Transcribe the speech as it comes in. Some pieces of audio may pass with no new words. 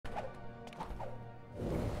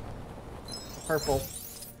purple.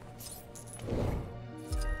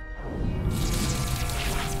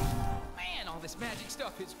 Man, all this magic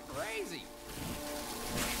stuff is crazy.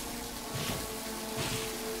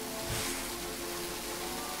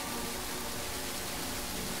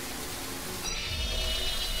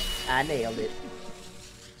 I nailed it.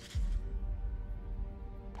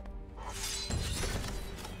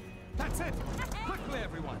 That's it! Quickly,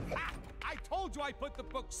 everyone! Ah, I told you I put the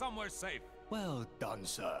book somewhere safe. Well done,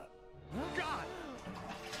 sir. God!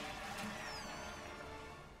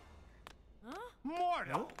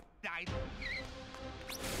 Mortal!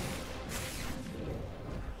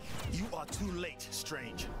 You are too late,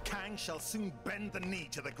 Strange. Kang shall soon bend the knee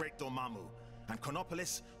to the great Dormammu, and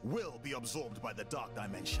Chronopolis will be absorbed by the Dark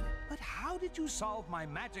Dimension. But how did you solve my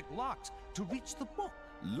magic locks to reach the book?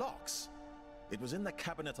 Locks? It was in the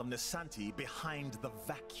cabinet of Nisanti behind the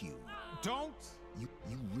vacuum. Don't! You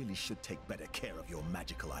really should take better care of your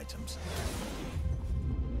magical items.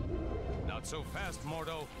 Not so fast,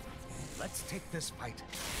 Mordo. Let's take this fight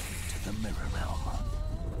To the Mirror Realm.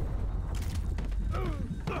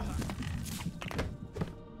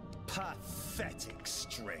 Pathetic,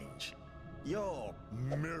 Strange. Your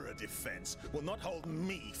mirror defense will not hold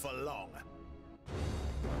me for long.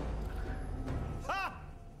 Ha!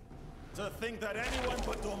 To think that anyone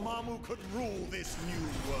but Dormammu could rule this new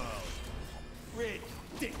world.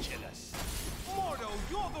 Ridiculous. Mordo,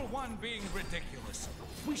 you're the one being ridiculous.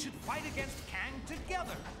 We should fight against Kang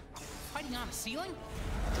together. Fighting on a ceiling?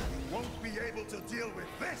 You won't be able to deal with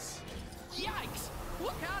this. Yikes!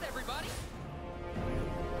 Look out, everybody!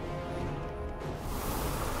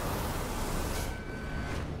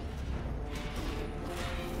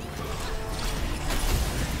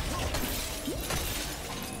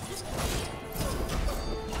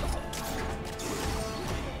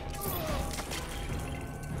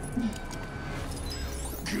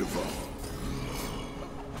 Give up.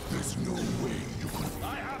 There's no way you can.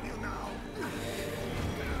 I have you now.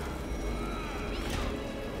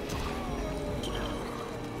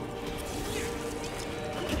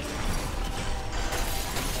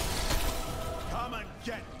 Come and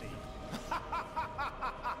get me.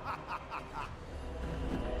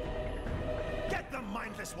 Get the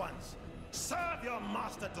mindless ones. Serve your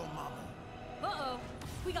master, Dormammu. Uh-oh.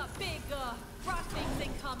 We got big, rock things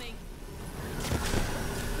incoming.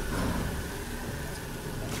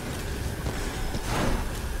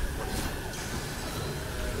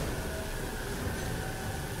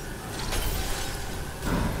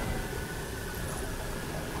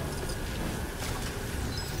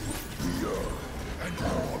 The Earth and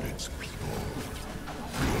all its people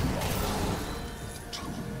belong to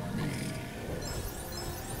me.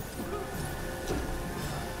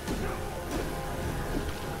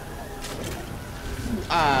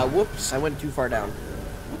 Whoops, I went too far down.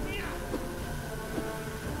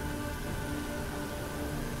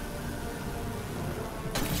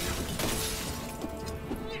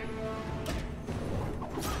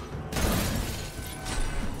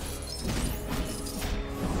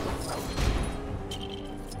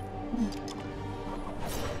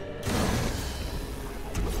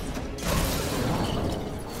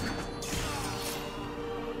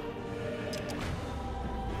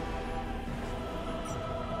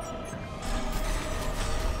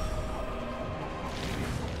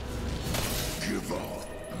 Give up.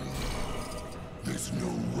 There's no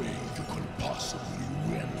way you can possibly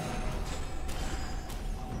win.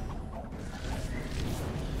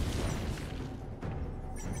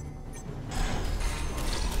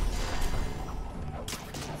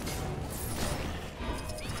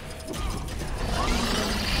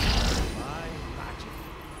 My magic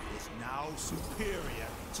is now superior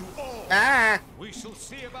to all. Ah! We shall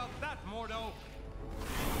see about that, Mordo.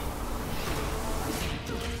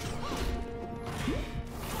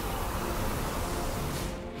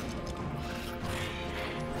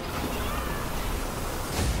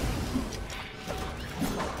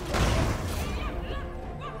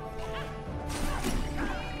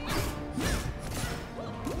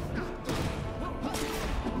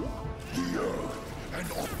 The Earth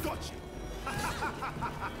and all. Got you.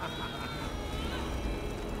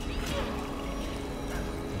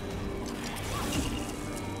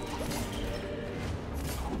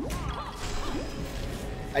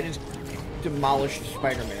 I just demolished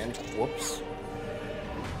Spider-Man. Whoops.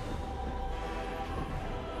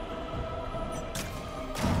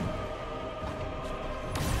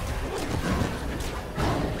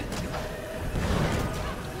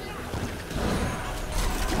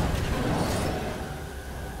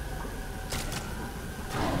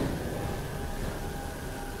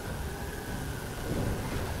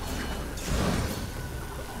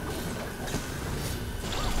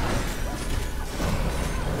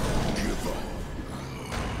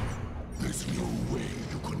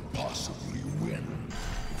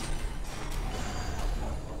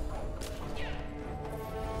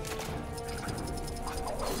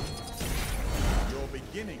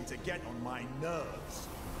 beginning to get on my nerves.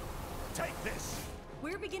 Take this.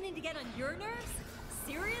 We're beginning to get on your nerves?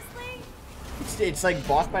 Seriously? It's like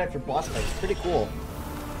boss fight after boss fight. It's pretty cool.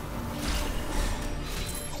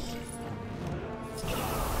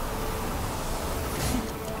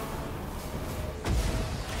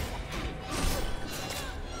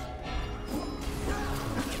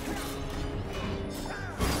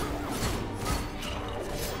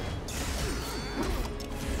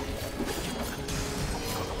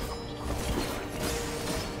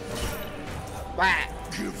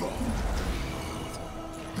 Give up.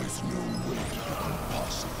 There's no way you can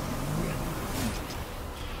possibly win.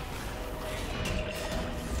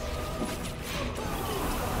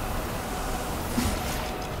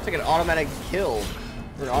 It's like an automatic kill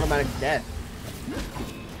or an automatic death.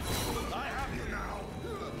 I have you now.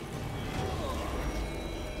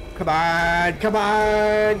 Come on, come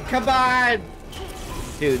on, come on!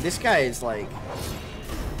 Dude, this guy is like...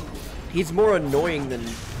 He's more annoying than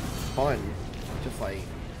fun to fight.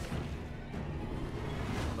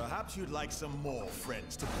 Perhaps you'd like some more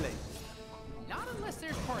friends to play with. Not unless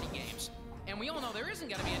there's party games. And we all know there isn't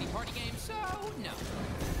gonna be any party games, so no.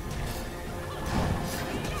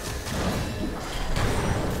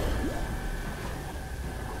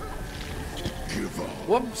 Give up.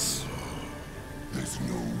 Whoops. There's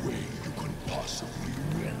no way you can possibly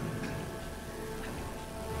win.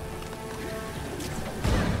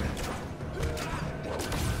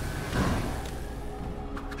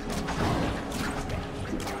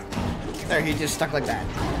 There, he just stuck like that.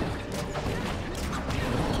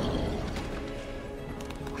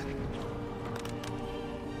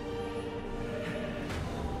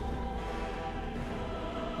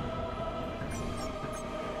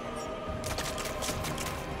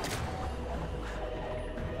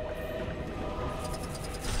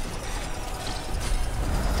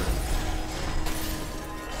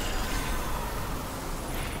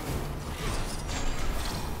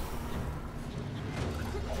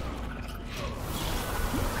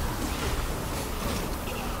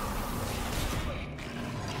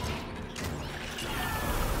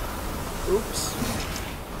 Oops.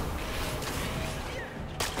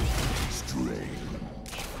 Strange.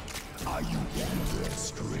 Are you ever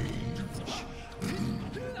strange?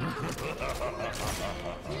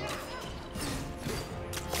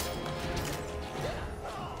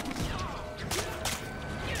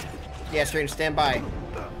 Yeah, Strange, stand by.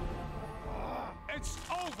 It's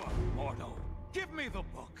over, Mordo. Give me the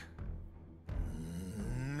book.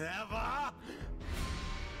 Never.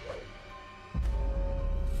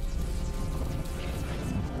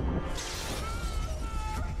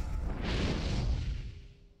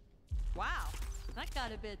 Wow, that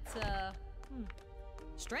got a bit,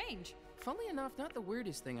 strange. Funnily enough, not the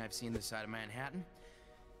weirdest thing I've seen this side of Manhattan.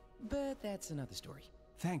 But that's another story.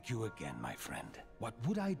 Thank you again, my friend. What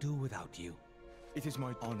would I do without you? It is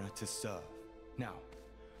my honor to serve. Now,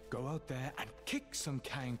 go out there and kick some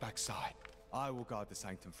Kang backside. I will guard the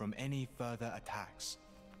Sanctum from any further attacks.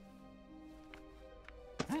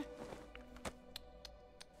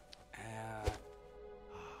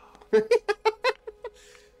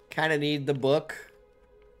 Kinda need the book.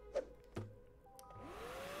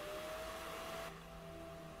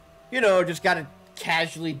 You know, just gotta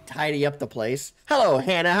casually tidy up the place. Hello,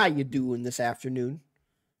 Hannah. How you doing this afternoon?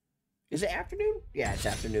 Is it afternoon? Yeah, it's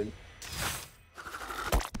afternoon.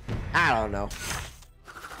 I don't know.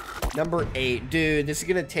 Number 8. Dude, this is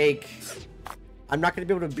gonna take... I'm not gonna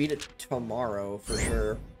be able to beat it tomorrow, for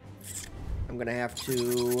sure. I'm gonna have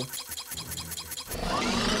to...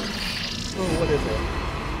 Oh, what is it?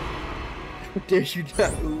 How dare you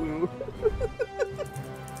not, ooh.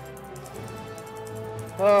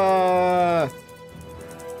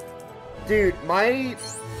 Dude, my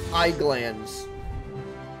eye glands,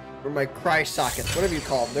 or my cry sockets, whatever you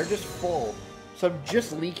call them, they're just full. So I'm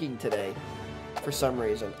just leaking today, for some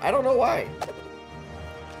reason. I don't know why.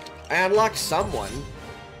 I unlocked someone.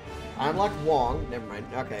 I unlocked Wong. Never mind.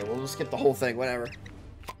 Okay, we'll just skip the whole thing, whatever.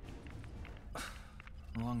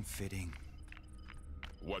 Long-fitting.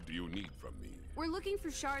 What do you need from me? We're looking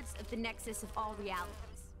for shards of the Nexus of all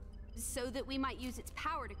realities, so that we might use its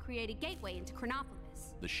power to create a gateway into Chronopolis.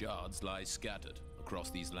 The shards lie scattered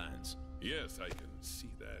across these lands. Yes, I can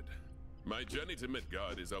see that. My journey to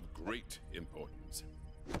Midgard is of great importance.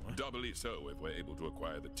 Doubly so if we're able to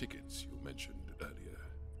acquire the tickets you mentioned earlier.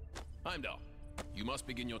 Heimdall, you must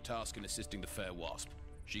begin your task in assisting the Fair Wasp.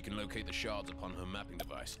 She can locate the shards upon her mapping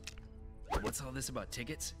device. What's all this about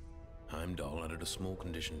tickets? Heimdall added a small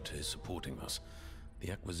condition to his supporting us.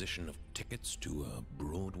 The acquisition of tickets to a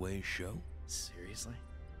Broadway show? Seriously?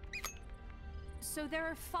 So there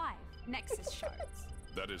are 5 Nexus shards.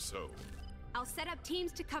 That is so. I'll set up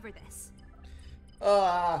teams to cover this.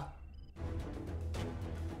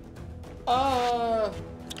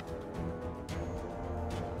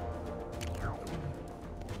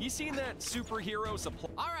 You seen that superhero supply?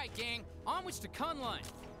 All right, gang. Onwards to Kunlun.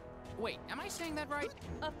 Wait, am I saying that right?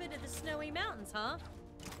 Up into the snowy mountains, huh?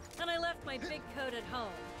 And I left my big coat at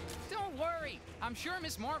home. Don't worry. I'm sure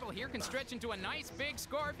Miss Marvel here can stretch into a nice big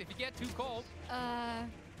scarf if you get too cold.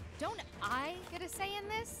 Don't I get a say in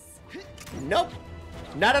this? Nope.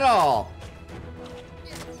 Not at all.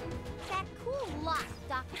 That cool lot,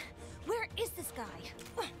 Doc. Where is this guy?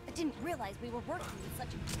 I didn't realize we were working with such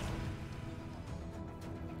a...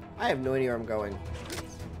 I have no idea where I'm going.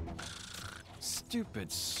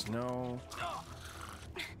 Stupid snow.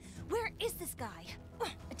 Where is this guy?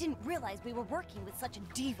 I didn't realize we were working with such a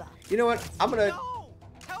diva. You know what? I'm gonna... No!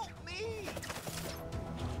 Help me!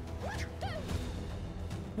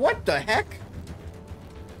 What the heck?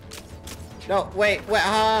 No, wait,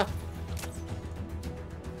 Time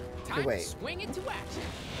wait. to swing into action.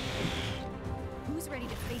 Who's ready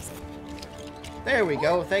to face it? There we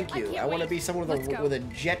go. Thank you. I want to wait. be someone Let's go. with a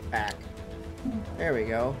jetpack. There we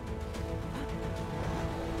go.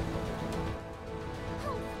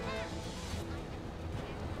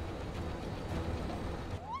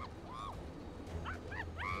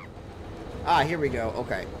 Ah, here we go.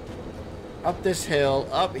 Okay. Up this hill,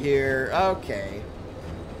 up here. Okay.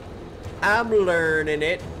 I'm learning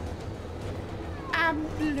it. I'm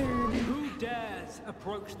learning. Who dares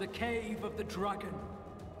approach the cave of the dragon?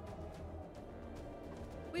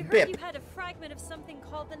 We heard Bip. you had a fragment of something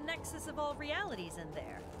called the Nexus of All Realities in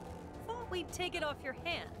there. Thought we'd take it off your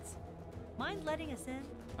hands. Mind letting us in?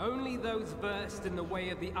 Only those versed in the way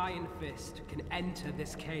of the Iron Fist can enter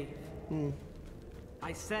this cave.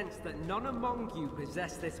 I sense that none among you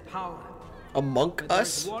possess this power. Among But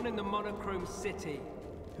there's us? one in the Monochrome City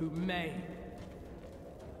who may.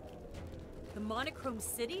 The Monochrome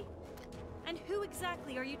City? And who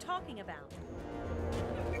exactly are you talking about?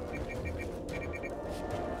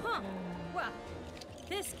 Huh. Well,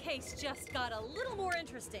 this case just got a little more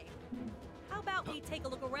interesting. How about we take a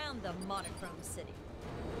look around the Monochrome City?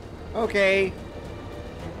 Okay.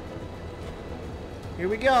 Here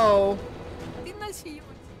we go. Didn't I see you?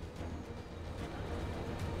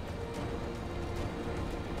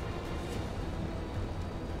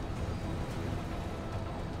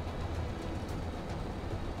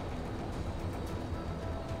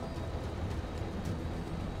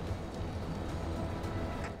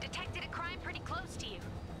 Detected a crime pretty close to you.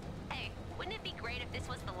 Hey, wouldn't it be great if this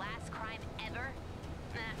was the last crime ever?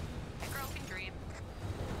 Nah, a girl can dream.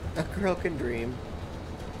 A girl can dream.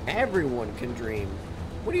 Everyone can dream.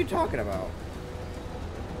 What are you talking about?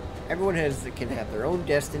 Everyone can have their own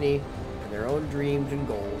destiny and their own dreams and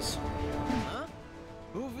goals. Huh?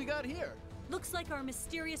 Who have we got here? Looks like our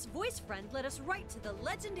mysterious voice friend led us right to the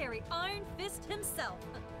legendary Iron Fist himself.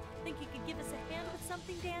 Think you could give us a hand with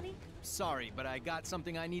something, Danny? Sorry, but I got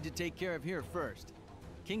something I need to take care of here first.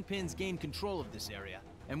 Kingpin's gained control of this area,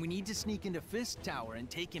 and we need to sneak into Fist Tower and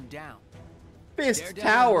take him down. Fist Daredevil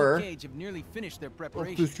Tower? and Luke Cage have nearly finished their Oh,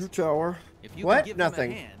 preparations. Fist Tower. If you What? can give Nothing.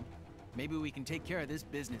 them a hand, maybe we can take care of this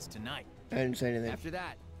business tonight. I didn't say anything. After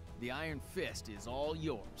that, the Iron Fist is all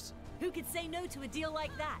yours. Who could say no to a deal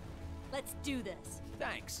like that? Let's do this.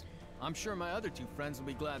 Thanks. I'm sure my other two friends will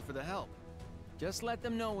be glad for the help. Just let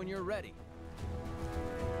them know when you're ready.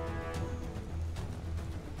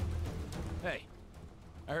 Hey,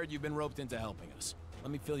 I heard you've been roped into helping us.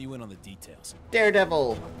 Let me fill you in on the details.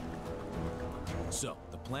 Daredevil. So,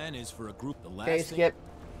 the plan is for a group the last Okay, thing... Skip.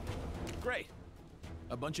 Great.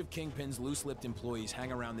 A bunch of Kingpin's loose-lipped employees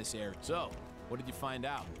hang around this area. So, what did you find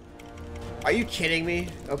out? Are you kidding me?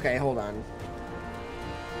 Okay, hold on.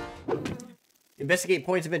 Investigate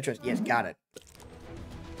points of interest. Yes, got it.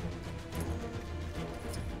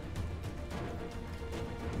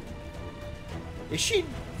 Is she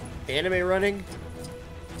anime running?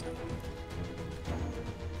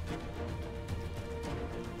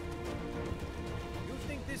 You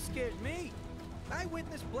think this scares me? I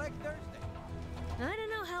witnessed Black Thursday. I don't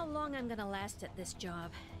know how long I'm gonna last at this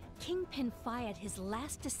job. Kingpin fired his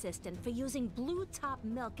last assistant for using blue top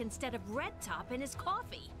milk instead of red top in his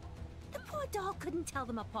coffee. The poor dog couldn't tell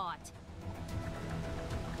them apart.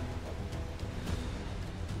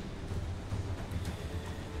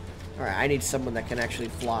 Alright, I need someone that can actually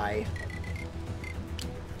fly.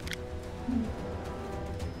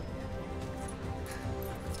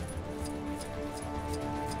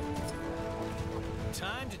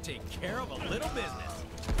 Time to take care of a little business.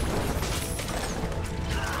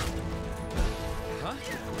 Huh?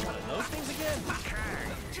 One of those things again?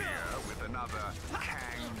 Kang here with another Kang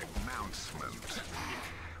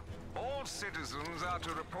All citizens are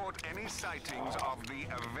to report any sightings of the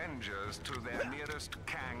Avengers to their nearest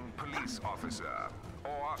Kang police officer,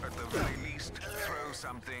 or at the very least, throw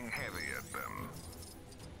something heavy at them.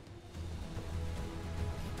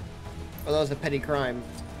 Oh, that was a petty crime.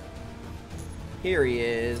 Here he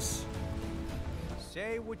is.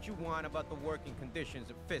 Say what you want about the working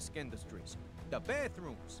conditions of Fisk Industries. The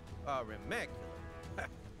bathrooms are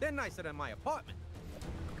immaculate. They're nicer than my apartment.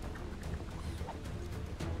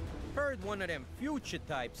 Heard one of them future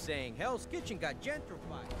types saying Hell's Kitchen got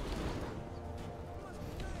gentrified.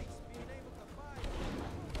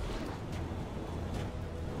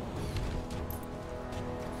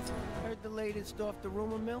 Heard the latest off the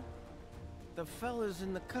rumor mill? The fellas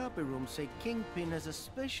in the copy room say Kingpin has a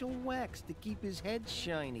special wax to keep his head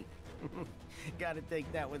shiny. Gotta take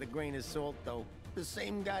that with a grain of salt, though. The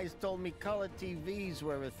same guys told me color TVs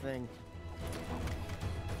were a thing.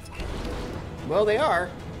 Well, they are.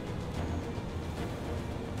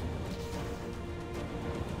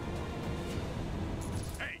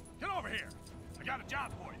 Hey, get over here! I got a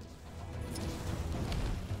job for you.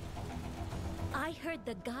 I heard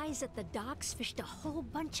the guys at the docks fished a whole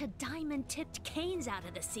bunch of diamond-tipped canes out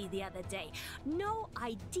of the sea the other day. No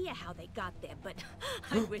idea how they got there, but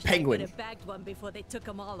I wish they could have bagged one before they took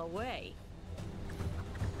them all away.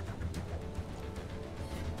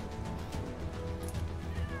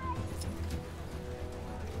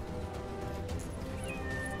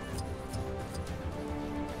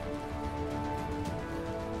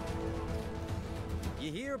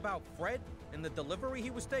 You hear about Fred and the delivery he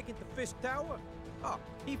was taking to Fisk Tower? Oh,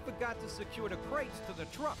 he forgot to secure the crates to the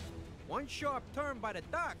truck. One sharp turn by the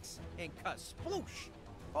docks, and kasploosh!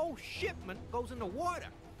 Whole shipment goes in the water.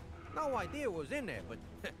 No idea what was in there, but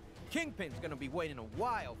Kingpin's gonna be waiting a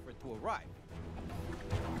while for it to arrive.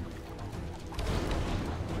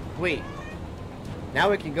 Wait. Now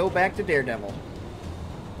we can go back to Daredevil.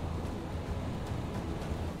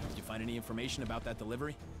 Did you find any information about that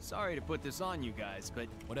delivery? Sorry to put this on you guys, but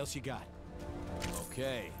what else you got?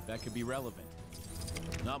 Okay, that could be relevant.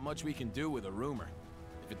 Not much we can do with a rumor.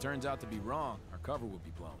 If it turns out to be wrong, our cover will be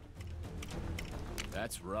blown.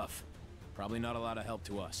 That's rough. Probably not a lot of help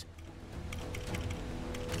to us.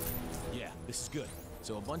 Yeah, this is good.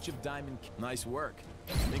 So a bunch of diamond... Nice work.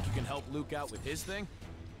 Think you can help Luke out with his thing?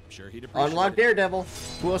 I'm sure he'd appreciate Unlock it. Daredevil.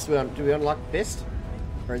 Who else do we unlock? Do we unlock Fist?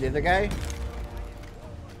 Or the other guy?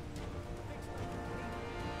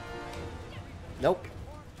 Nope.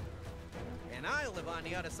 And I live on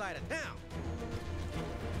the other side of town.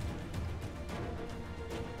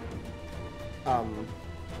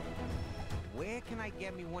 Where can I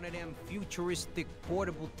get me one of them futuristic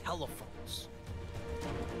portable telephones?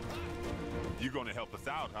 You gonna help us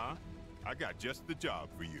out, huh? I got just the job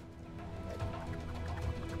for you.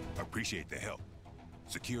 Appreciate the help.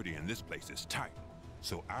 Security in this place is tight,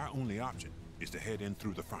 so our only option is to head in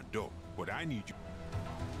through the front door. What I need you...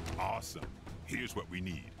 Awesome. Here's what we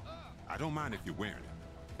need. I don't mind if you're wearing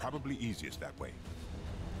it. Probably easiest that way.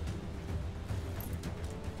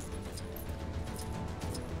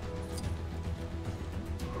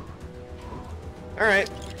 All right.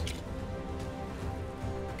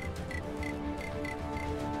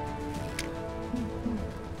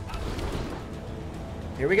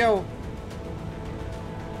 Here we go.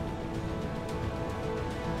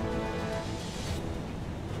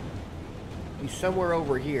 He's somewhere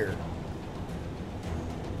over here.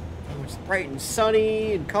 Oh, it's bright and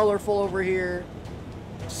sunny and colorful over here.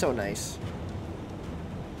 So nice.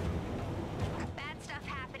 Bad stuff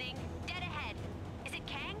happening. Dead ahead. Is it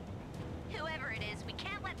Kang? Whoever it is, we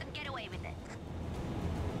can't let them get away with it.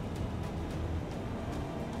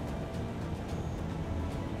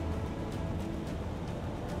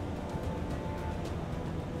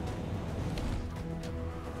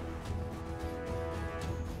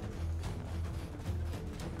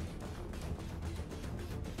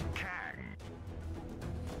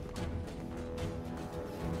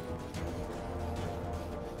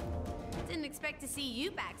 Didn't expect to see you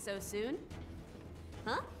back so soon.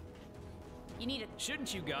 Huh? You need a...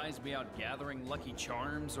 Shouldn't you guys be out gathering Lucky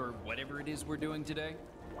Charms or whatever it is we're doing today?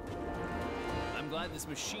 I'm glad this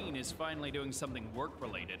machine is finally doing something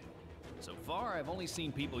work-related. So far, I've only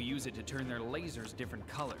seen people use it to turn their lasers different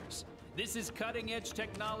colors. This is cutting-edge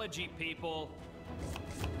technology, people!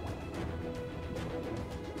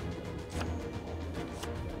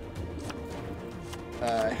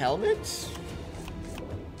 Helmets?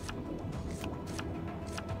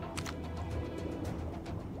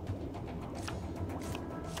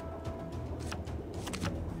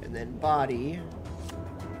 And then body.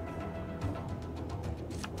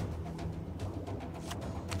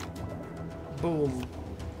 Boom.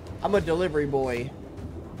 I'm a delivery boy.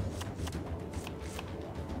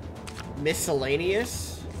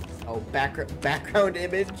 Miscellaneous? Oh, background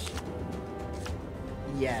image?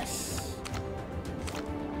 Yes.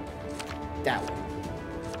 That one.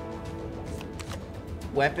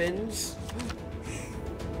 Weapons.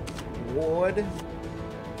 Wood.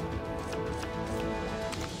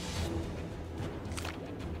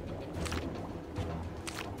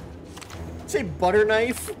 Say butter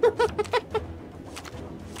knife.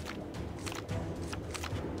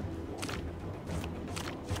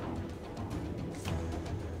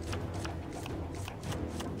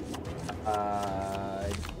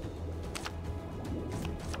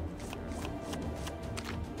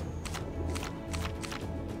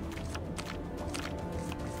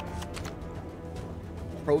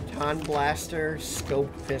 Proton blaster,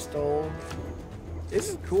 scoped pistol. This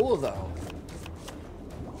is cool though.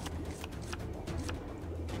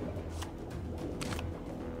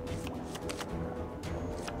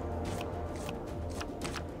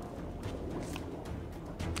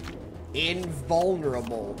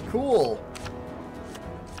 Invulnerable. Cool.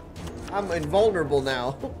 I'm invulnerable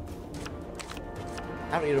now.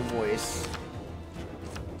 I don't need a voice.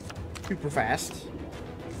 Super fast.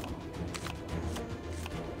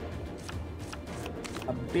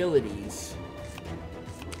 Abilities.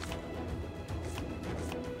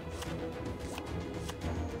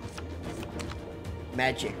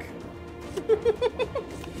 Magic.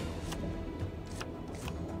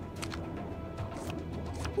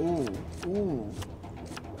 Ooh, ooh.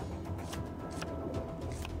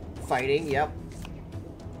 Fighting, yep.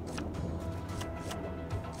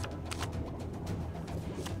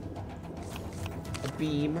 A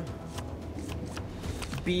beam.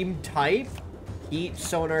 Beam type. Heat,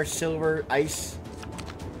 sonar, silver, ice.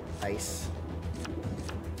 Ice.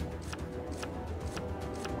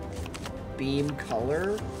 Beam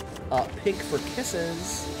color. Pink for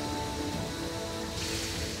kisses.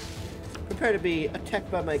 Prepare to be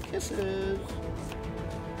attacked by my kisses.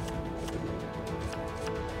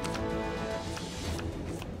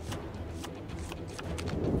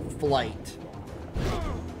 Flight.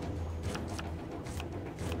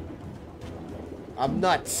 I'm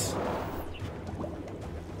nuts.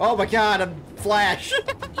 Oh my god, I'm Flash.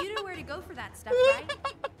 You know where to go for that stuff, right?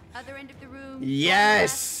 Other end of the room.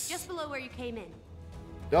 Yes. Just below where you came in.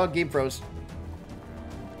 Oh, game froze.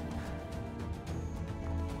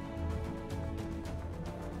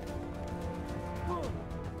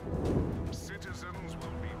 Citizens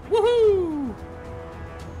will be... Woohoo!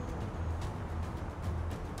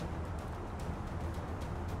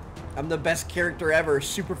 I'm the best character ever.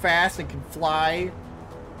 Super fast and can fly.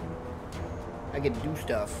 I can do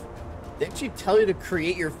stuff. They actually tell you to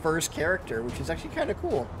create your first character, which is actually kind of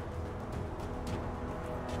cool.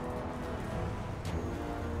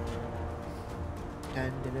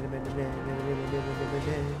 Am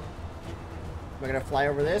I gonna fly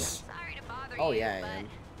over this? Sorry to bother Oh you, yeah, but I am.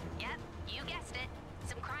 yep, you guessed it.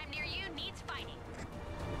 Some crime near you needs fighting.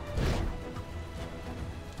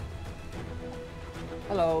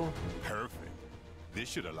 Hello. Perfect. This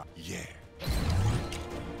should allow. Yeah.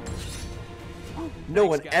 No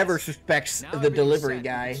one ever suspects Now the everything's delivery set.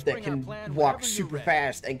 guy We can that spring can our plan walk whenever you're super ready.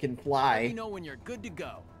 fast and can Let fly. me know when you're good to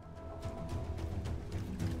go.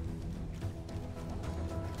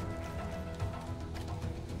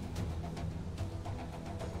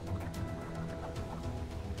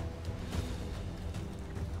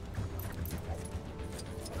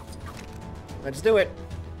 Let's do it.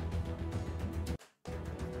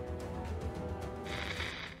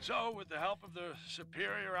 So, with the help of the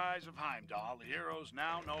superior eyes of Heimdall, the heroes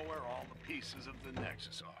now know where all the pieces of the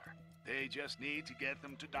Nexus are. They just need to get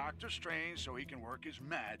them to Doctor Strange so he can work his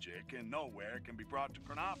magic and know where it can be brought to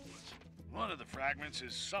Chronopolis. One of the fragments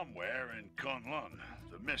is somewhere in Kunlun,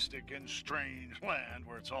 the mystic and strange land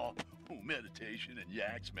where it's all meditation and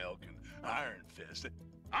yak's milk and Iron Fist.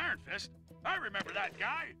 Iron Fist? I remember that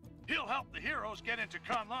guy. He'll help the heroes get into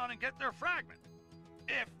Kunlun and get their fragment.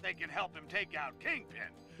 If they can help him take out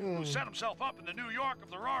Kingpin, who set himself up in the New York of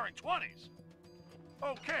the Roaring '20s.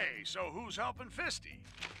 Okay, so who's helping Fisty?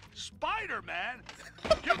 Spider-Man?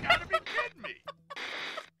 You gotta be kidding me!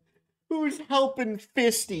 Who's helping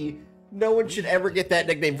Fisty? No one should ever get that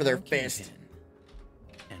nickname for their fist.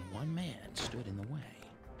 And one man stood in the way.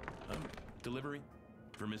 Delivery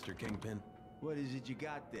for Mr. Kingpin. What is it you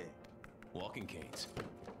got there? Walking canes.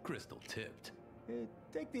 Crystal tipped.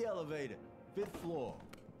 Take the elevator. 5th floor.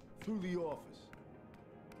 Through the office.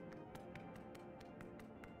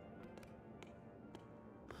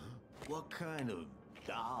 What kind of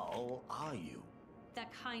doll are you?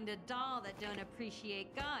 That kind of doll that don't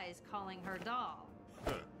appreciate guys calling her doll.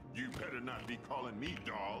 You better not be calling me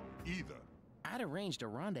doll, either. I'd arranged a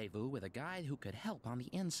rendezvous with a guy who could help on the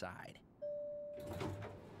inside.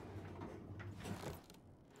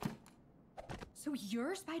 So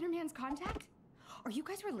you're Spider-Man's contact? Are you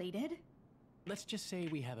guys related? Let's just say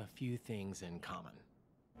we have a few things in common.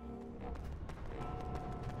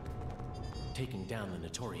 Taking down the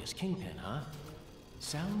notorious Kingpin, huh?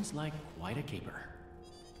 Sounds like quite a caper.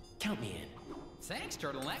 Count me in. Thanks,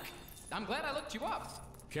 Turtleneck. I'm glad I looked you up.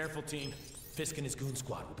 Careful, team. Fisk and his goon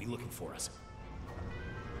squad will be looking for us.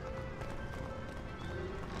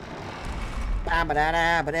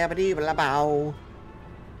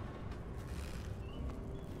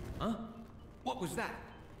 Huh? What was that?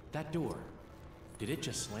 That door. Did it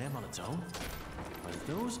just slam on its own? Are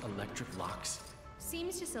those electric locks?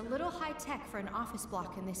 Seems just a little high-tech for an office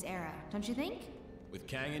block in this era, don't you think? With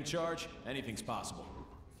Kang in charge, anything's possible.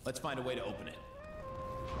 Let's find a way to open it.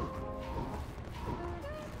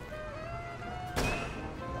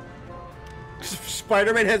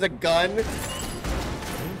 Spider-Man has a gun?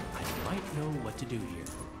 I might know what to do here.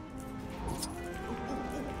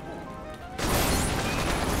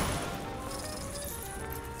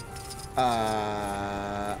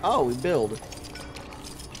 Oh, we build.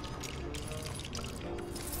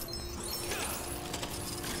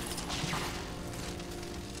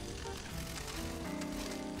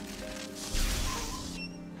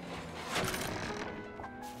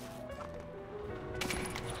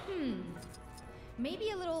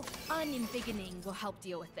 Maybe a little unembiggening will help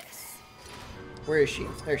deal with this. Where is she?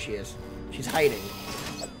 There she is. She's hiding.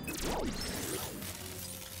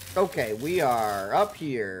 Okay, we are up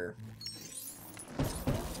here.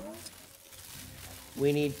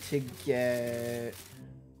 We need to get...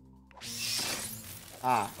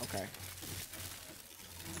 Ah, okay.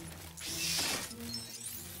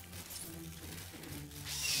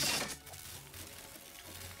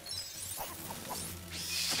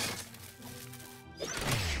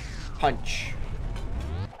 Punch.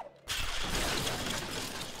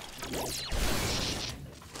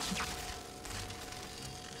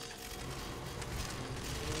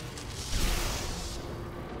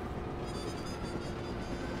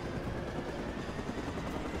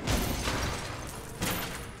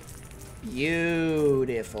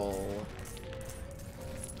 Beautiful.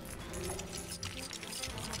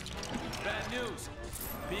 Bad news.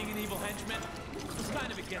 Being an evil henchman is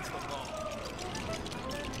kind of against the law.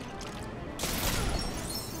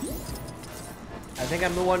 I think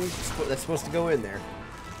I'm the one that's supposed to go in there.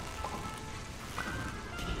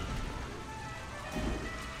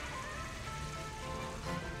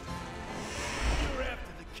 You're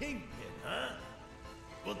after the Kingpin, huh?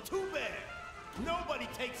 Well, too bad. Nobody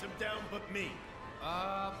takes him down but me.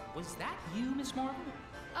 Was that you, Miss Marvel?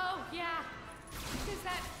 Oh, yeah. Because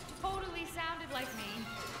that totally sounded like me.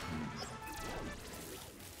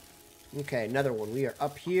 Okay, another one. We are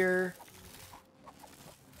up here.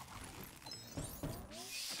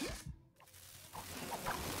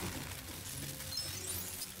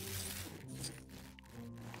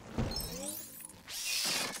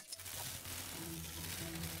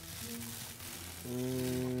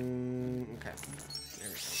 Okay. There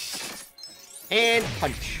we go. And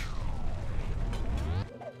punch.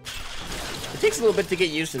 It takes a little bit to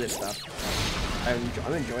get used to this stuff.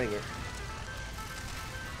 I'm enjoying it.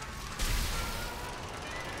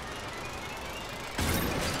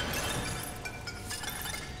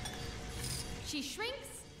 She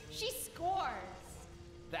shrinks, she scores.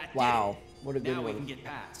 Wow, what a good now one. we can get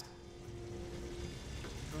past.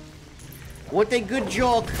 What a good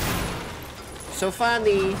joke. So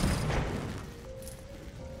funny.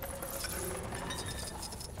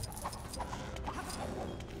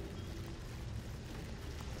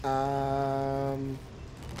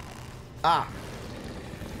 Ah.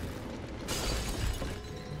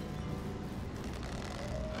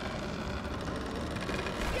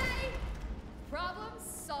 Yay! Problem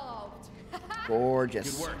solved.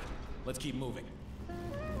 Gorgeous. Good work. Let's keep moving.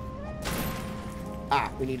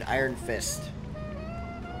 Ah, we need Iron Fist.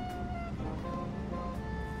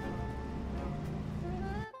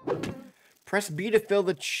 Press B to fill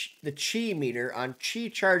the chi meter on chi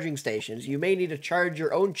charging stations. You may need to charge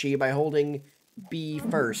your own chi by holding B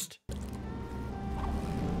first.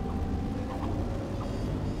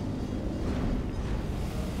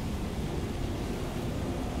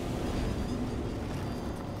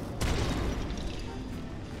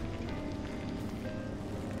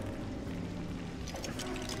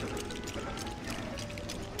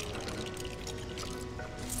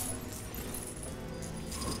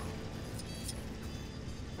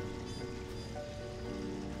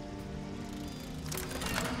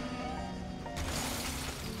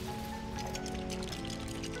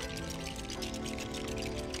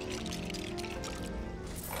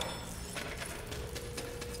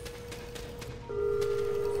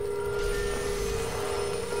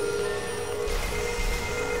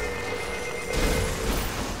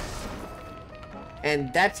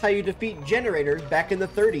 And that's how you defeat generators back in the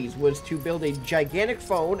 30s, was to build a gigantic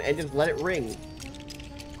phone and just let it ring.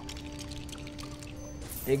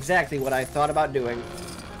 Exactly what I thought about doing.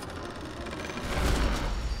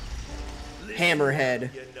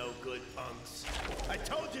 Hammerhead. You no good punks. I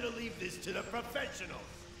told you to leave this to the professionals.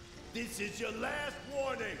 This is your last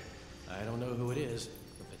warning. I don't know who it is,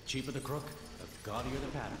 but the cheaper the crook, the gaudier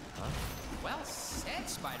the pattern, huh? Well said,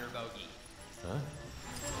 Spider Bogey. Huh?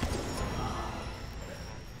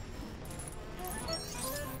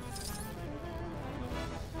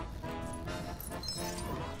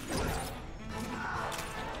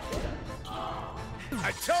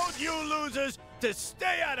 I told you losers to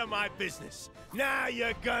stay out of my business. Now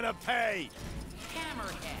you're gonna pay.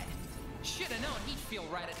 Hammerhead. Should have known he'd feel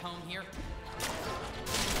right at home here.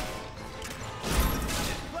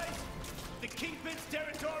 This place, the Kingpin's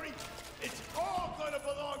territory, it's all gonna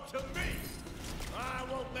belong to me. I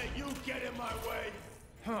won't let you get in my way.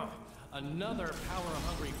 Huh. Another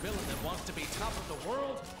power-hungry villain that wants to be top of the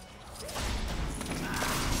world?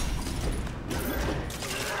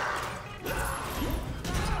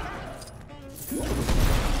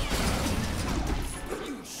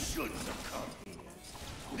 You should succumb here.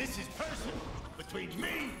 This is personal between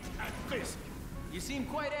me and Fisk. You seem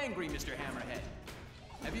quite angry, Mr. Hammerhead.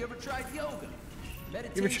 Have you ever tried yoga?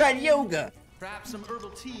 Meditation? You ever tried yoga? Perhaps some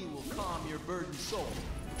herbal tea will calm your burdened soul.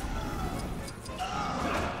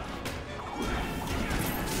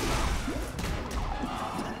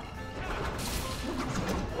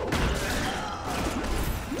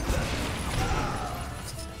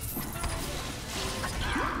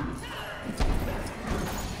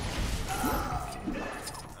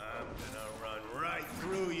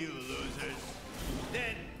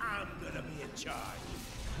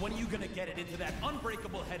 When are you gonna get it into that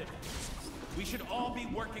unbreakable head of yours? We should all be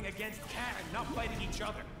working against Kang, not fighting each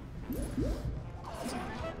other.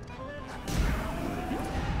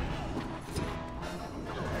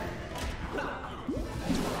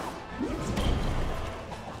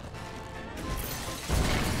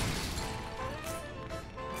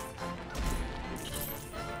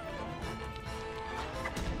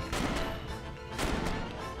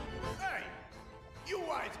 Hey! You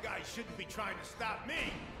wise guys shouldn't be trying to stop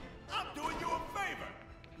me! I'm doing you a favor!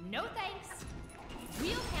 No thanks.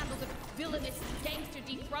 We'll handle the villainous gangster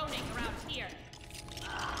dethroning around here.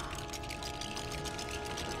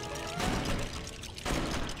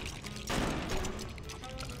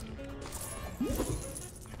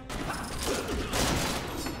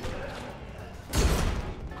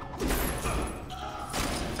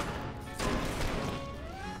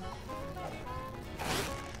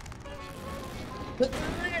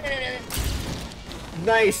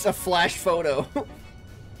 Nice, a flash photo.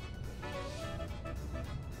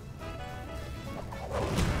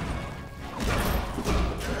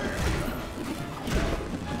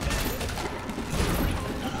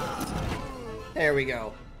 There we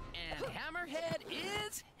go. And Hammerhead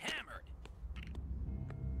is hammered.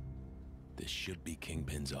 This should be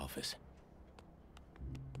Kingpin's office.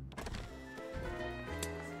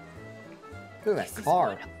 Look at that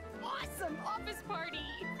car. Awesome office party.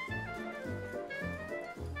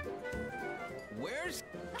 Where's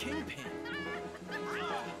Kingpin?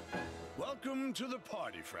 Welcome to the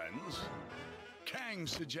party, friends. Kang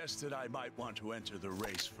suggested I might want to enter the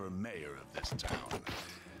race for mayor of this town.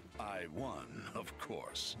 I won, of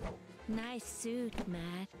course. Nice suit,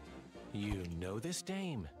 Matt. You know this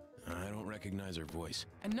dame? I don't recognize her voice.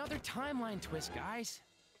 Another timeline twist, guys.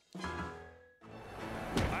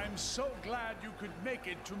 I'm so glad you could make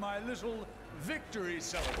it to my little victory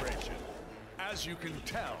celebration. As you can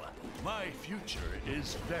tell, my future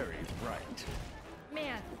is very bright.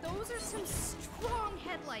 Man, those are some strong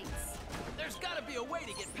headlights. There's gotta be a way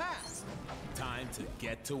to get past. Time to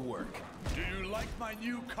get to work. Do you like my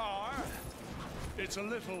new car? It's a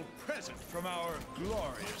little present from our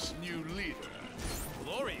glorious new leader.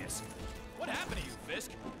 Glorious? What happened to you,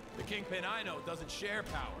 Fisk? The Kingpin I know doesn't share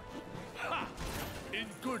power. Ha! In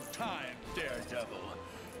good time, Daredevil.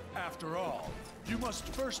 After all, you must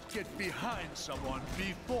first get behind someone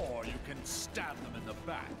before you can stab them in the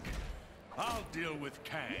back. I'll deal with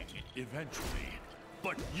Kang eventually,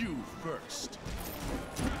 but you first.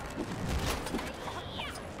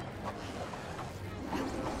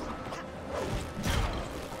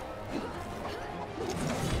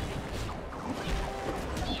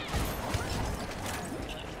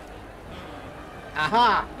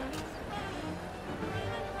 Aha!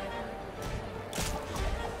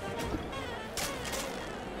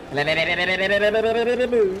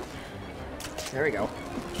 There we go.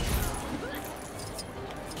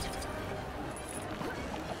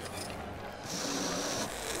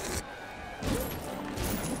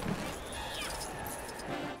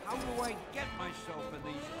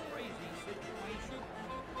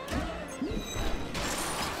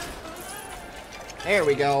 There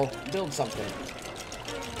we go. Build something.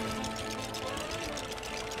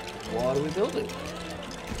 What are we building?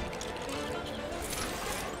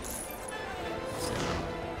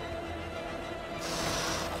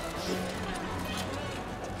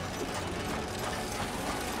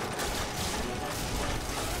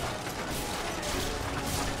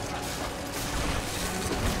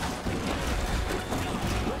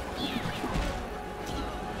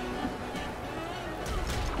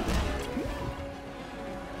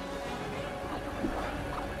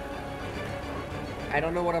 I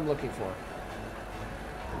don't know what I'm looking for.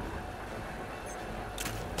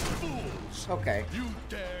 Fools! Okay. You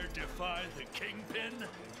dare defy the Kingpin?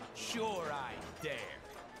 Sure I dare.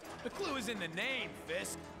 The clue is in the name,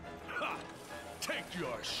 Fisk. Ha! Take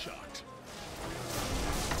your shot.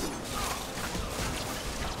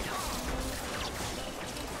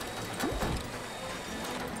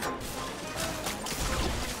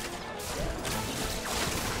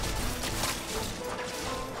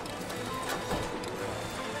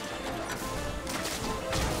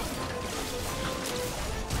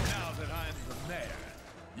 Now that I'm the mayor,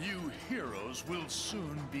 you heroes will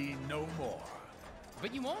soon be no more.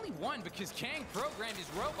 But you only won because Kang programmed his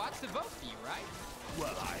robots to vote for you, right?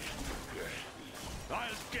 Well, I'll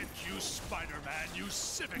get you, Spider-Man, you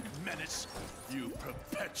civic menace, you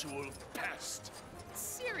perpetual pest.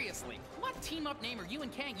 Seriously, what team-up name are you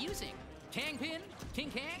and Kang using? Kangpin? King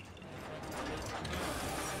Kang?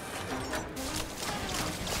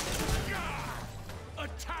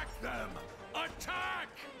 Attack them! Attack!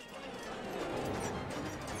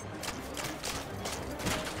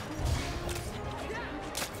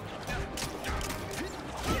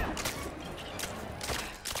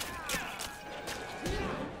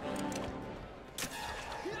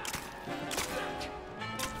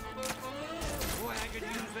 Boy, I could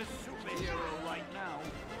use a superhero right now.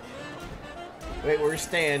 Wait, where's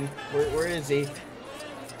Stan? Where is he?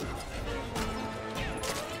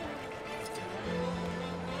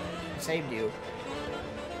 I saved you.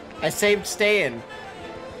 I saved Stan.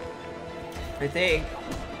 I think.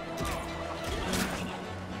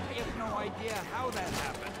 I have no idea how that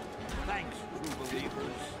happened. Thanks, true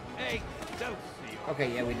believers. Hey, don't see you. Okay,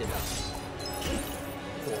 yeah, we did that.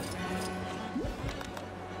 Cool.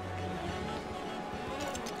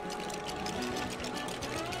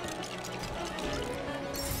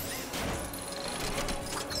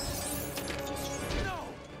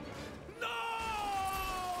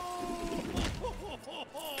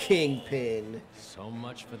 Kingpin. So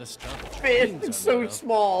much for the stuff. Man, it's so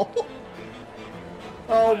small.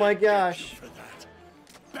 Oh my gosh. For that.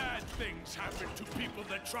 Bad things happen to people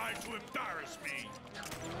that try to embarrass me.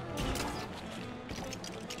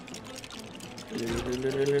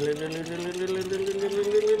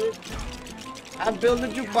 I'm building a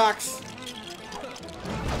jukebox.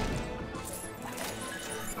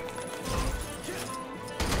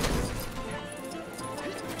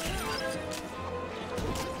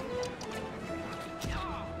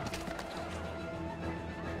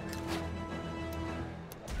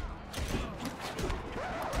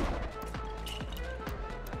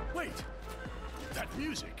 Wait, that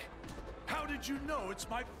music. How did you know it's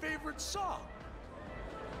my favorite song?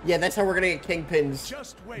 Yeah, that's how we're gonna get Kingpin's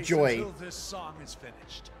Just wait joy. until this song is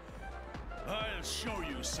finished. I'll show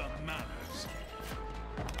you some manners.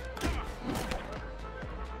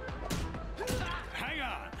 Hang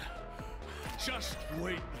on. Just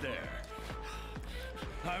wait there.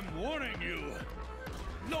 I'm warning you.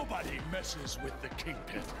 Nobody messes with the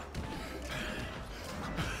Kingpin.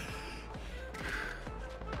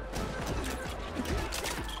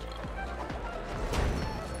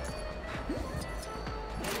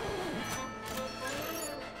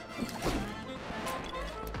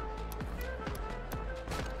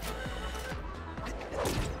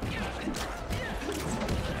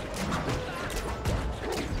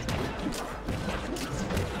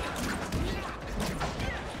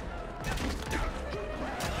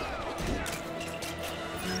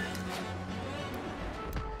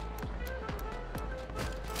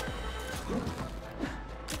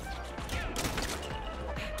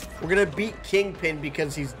 We're gonna beat Kingpin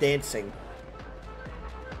because he's dancing.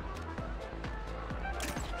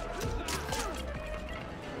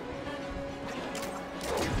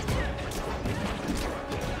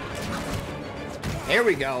 There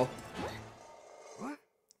we go.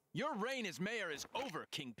 Your reign as mayor is over,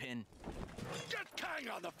 Kingpin. Get Kang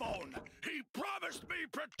on the phone. He promised me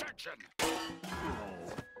protection.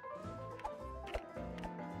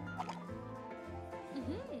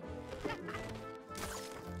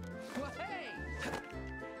 Well, hey!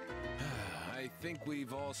 I think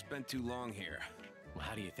we've all spent too long here. Well,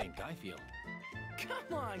 how do you think I feel?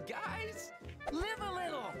 Come on, guys! Live a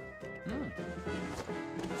little!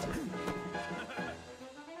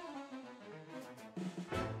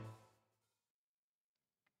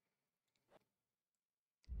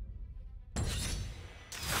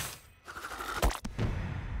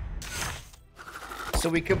 So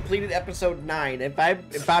we completed episode 9.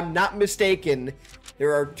 If I'm not mistaken,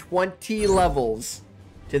 there are 20 levels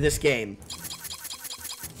to this game.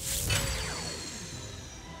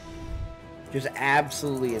 Just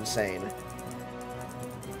absolutely insane.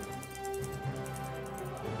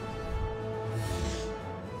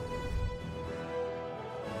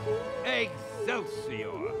 Excelsior!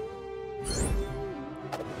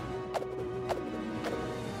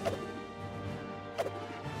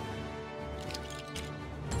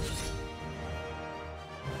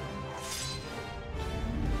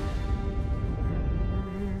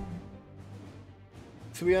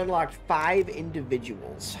 So we unlocked 5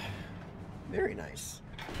 individuals. Very nice.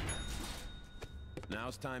 Now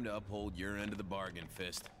it's time to uphold your end of the bargain,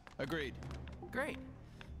 Fist. Agreed. Great.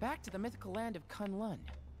 Back to the mythical land of Kunlun.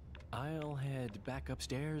 I'll head back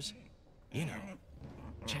upstairs. You know,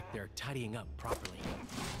 check they're tidying up properly.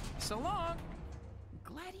 So long.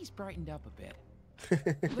 Glad he's brightened up a bit.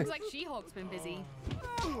 Looks like She-Hulk's been busy.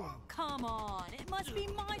 Come on, it must be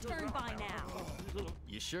my turn by now.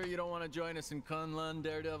 You sure you don't want to join us in Kunlun,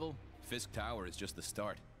 Daredevil? Fisk Tower is just the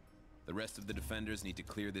start. The rest of the defenders need to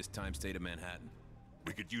clear this time state of Manhattan.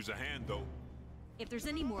 We could use a hand, though. If there's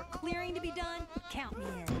any more clearing to be done, count me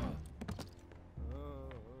in.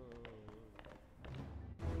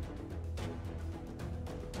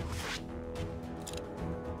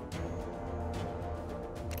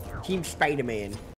 Team Spider-Man.